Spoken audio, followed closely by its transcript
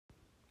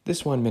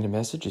This 1-minute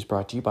message is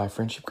brought to you by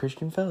Friendship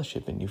Christian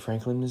Fellowship in New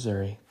Franklin,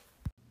 Missouri.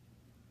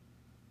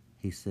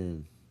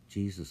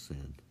 Jesus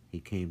said, He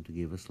came to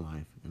give us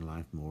life and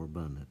life more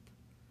abundant.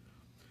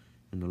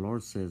 And the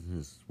Lord says in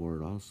His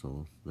word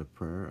also, the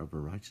prayer of a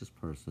righteous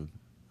person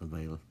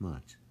availeth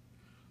much.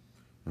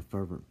 The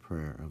fervent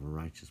prayer of a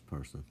righteous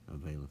person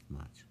availeth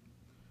much.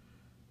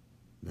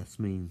 That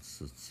means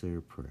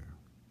sincere prayer.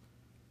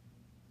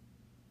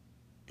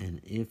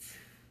 And if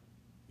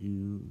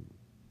you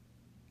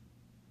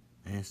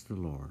ask the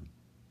Lord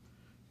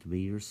to be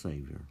your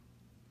Savior,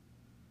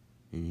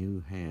 and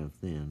you have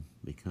then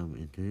become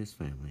into His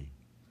family,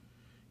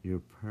 your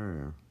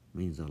prayer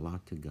means a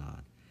lot to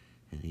God,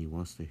 and He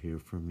wants to hear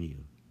from you.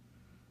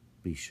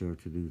 Be sure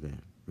to do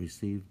that.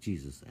 Receive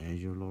Jesus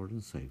as your Lord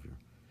and Savior,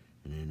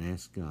 and then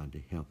ask God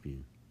to help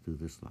you through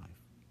this life.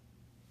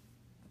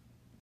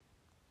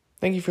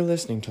 Thank you for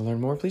listening. To learn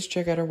more, please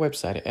check out our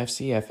website at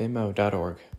fcfmo.org.